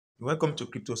Welcome to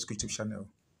Crypto's YouTube channel.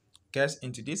 Guys,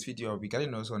 in today's video, I'll be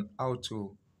guiding us on how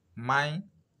to mine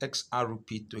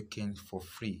XRP token for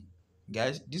free.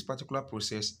 Guys, this particular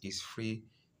process is free.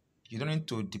 You don't need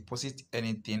to deposit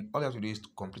anything. All you have to do is to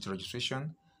complete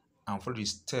registration and follow the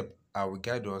step I will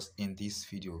guide us in this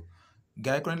video.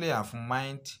 Guys, currently I have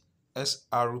mined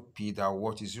XRP that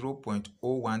worth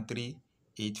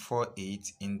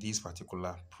 0.013848 in this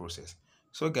particular process.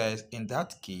 So guys, in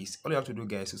that case, all you have to do,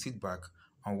 guys, is to sit back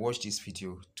and watch this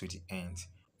video to the end.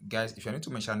 Guys, if you're new to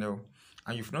my channel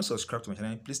and you've not subscribed to my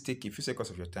channel, please take a few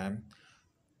seconds of your time,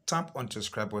 tap on the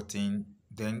subscribe button,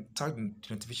 then tap the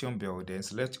notification bell, then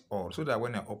select all, so that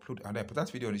when I upload and I put that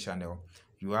video on the channel,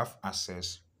 you have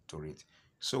access to it.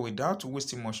 So without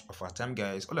wasting much of our time,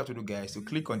 guys, all you have to do, guys, to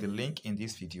click on the link in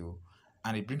this video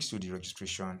and it brings you to the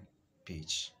registration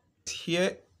page.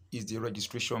 Here is the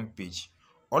registration page.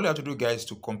 All you have to do, guys,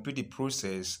 to complete the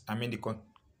process,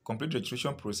 complete the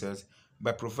registration process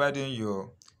by providing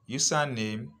your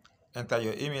username, enter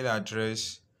your email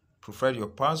address, provide your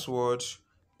password,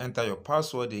 enter your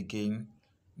password again,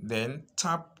 then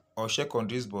tap or check on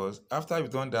this box. After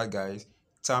you've done that, guys,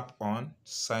 tap on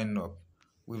sign up.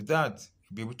 With that,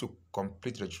 you'll be able to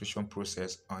complete the registration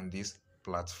process on this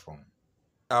platform.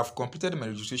 I've completed my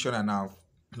registration and I've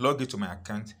logged into my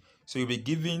account. So you'll be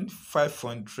given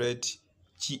 500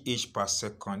 GH per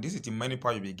second. This is the money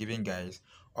power you'll be giving, guys.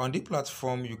 On the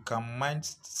platform, you can mine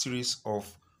series of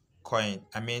coin.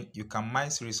 You can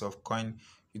mine series of coin.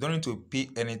 You don't need to pay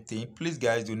anything. Please,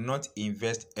 guys, do not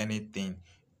invest anything.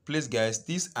 Please, guys,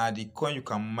 these are the coin you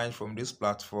can mine from this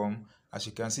platform. As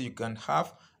you can see, you can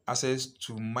have access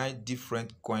to mine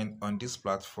different coin on this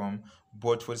platform.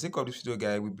 But for the sake of this video,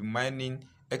 guys, we'll be mining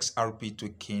XRP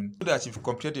token. So that if you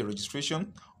complete the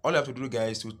registration, all you have to do,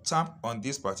 guys, is to tap on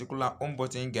this particular home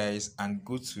button, guys, and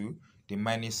go to the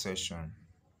mining session.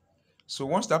 So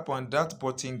once tap on that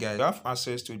button, guys, you have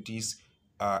access to this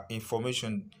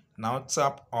information. Now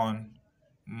tap on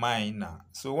miner.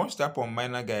 So once you tap on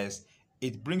miner, guys,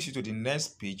 it brings you to the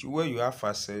next page where you have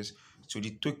access to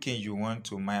the token you want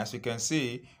to mine. As you can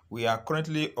see, we are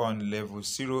currently on level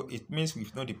 0. It means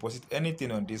we've not deposited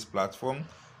anything on this platform,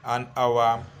 and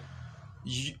our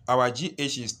GH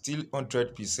is still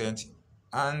 100%.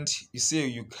 And you see,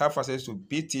 you have access to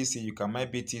BTC. You can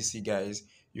mine BTC, guys.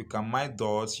 You can mine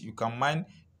dots. You can mine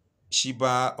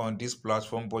Shiba on this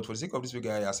platform. But for the sake of this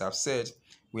video, guys, as I've said,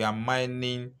 we are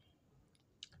mining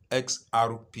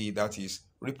XRP, that is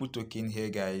Ripple token here,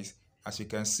 guys. As you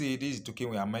can see, this is the token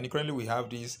we are mining. Currently, we have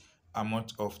this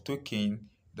amount of token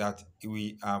that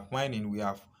we are mining. We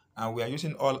are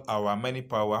using all our mining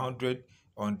power 100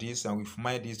 on this, and we've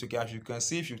mined this token. As you can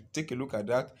see, if you take a look at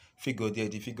that figure there,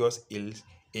 the figures is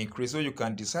increased. So you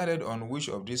can decide on which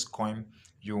of this coin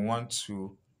you want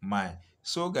to mine.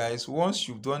 So guys, once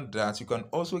you've done that, you can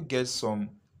also get some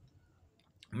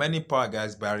money power,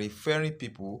 guys, by referring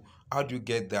people. How do you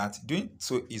get that? Doing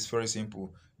so is very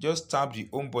simple. Just tap the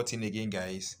home button again,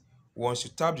 guys. Once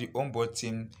you tap the home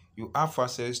button, you have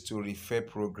access to refer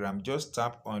program. Just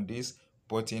tap on this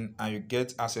button and you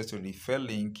get access to the refer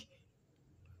link.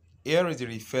 Here is the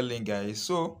refer link, guys.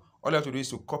 So all you have to do is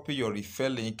to copy your refer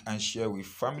link and share with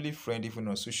family, friend, even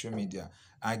on social media,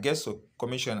 and get some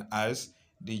commission as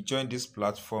they join this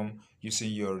platform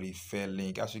using your refer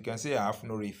link. As you can see, I have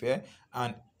no refer,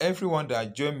 and everyone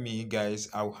that join me, guys,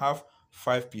 I will have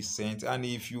 5%. And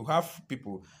if you have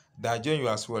people that join you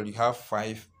as well, you have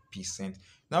 5%.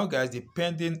 Now, guys,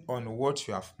 depending on what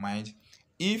you have mined,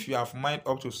 if you have mined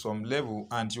up to some level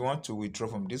and you want to withdraw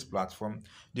from this platform,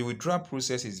 the withdrawal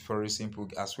process is very simple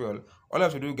as well. All you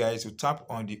have to do, guys, is to tap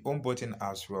on the home button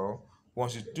as well.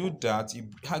 Once you do that,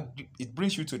 it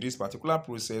brings you to this particular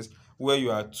process where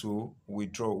you are to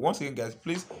withdraw. Once again, guys,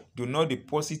 please do not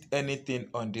deposit anything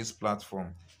on this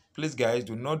platform. Please, guys,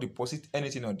 do not deposit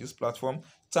anything on this platform.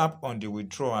 Tap on the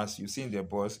withdraw as you see in the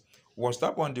box. Once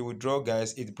tap on the withdraw,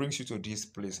 guys, it brings you to this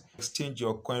place. Exchange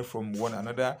your coin from one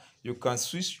another. You can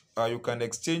switch. You can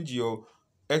exchange your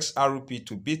XRP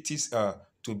to BTC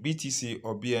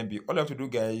or BNB. All you have to do,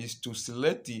 guys, is to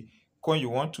select the coin you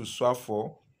want to swap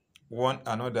for one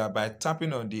another by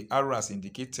tapping on the arrow as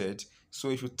indicated. So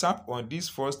if you tap on this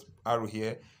first arrow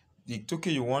here, the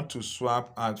token you want to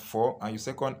swap at for, and your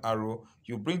second arrow,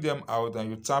 you bring them out and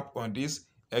you tap on this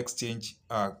exchange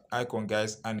icon,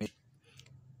 guys, and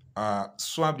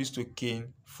swap this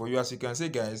token for you. As you can see,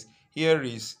 guys, here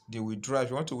is the withdraw.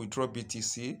 If you want to withdraw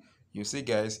BTC, you see,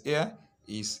 guys, here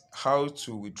is how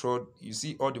to withdraw. You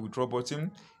see all the withdraw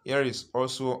button. Here is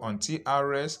also on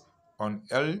TRS, on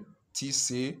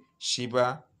LTC,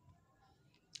 Shiba,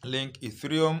 Link,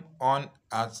 Ethereum, on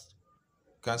at.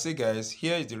 You can see, guys,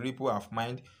 here is the Ripple I've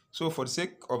mined So for the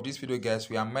sake of this video, guys,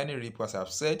 we are mining Ripple as I've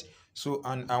said. So,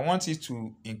 and I want it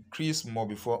to increase more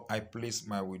before I place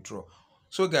my withdrawal.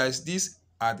 So guys, these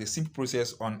are the simple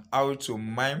process on how to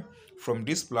mine from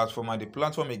this platform, and the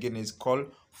platform again is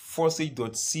called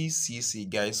faucet.ccc,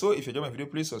 guys. So if you enjoy my video,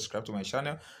 please subscribe to my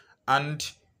channel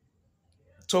and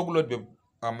toggle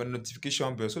on the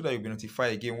notification bell so that you'll be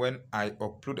notified again when I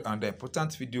upload another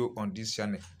important video on this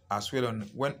channel, as well on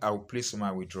when I will place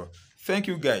my withdrawal. Thank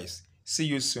you guys. See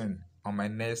you soon on my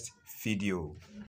next video.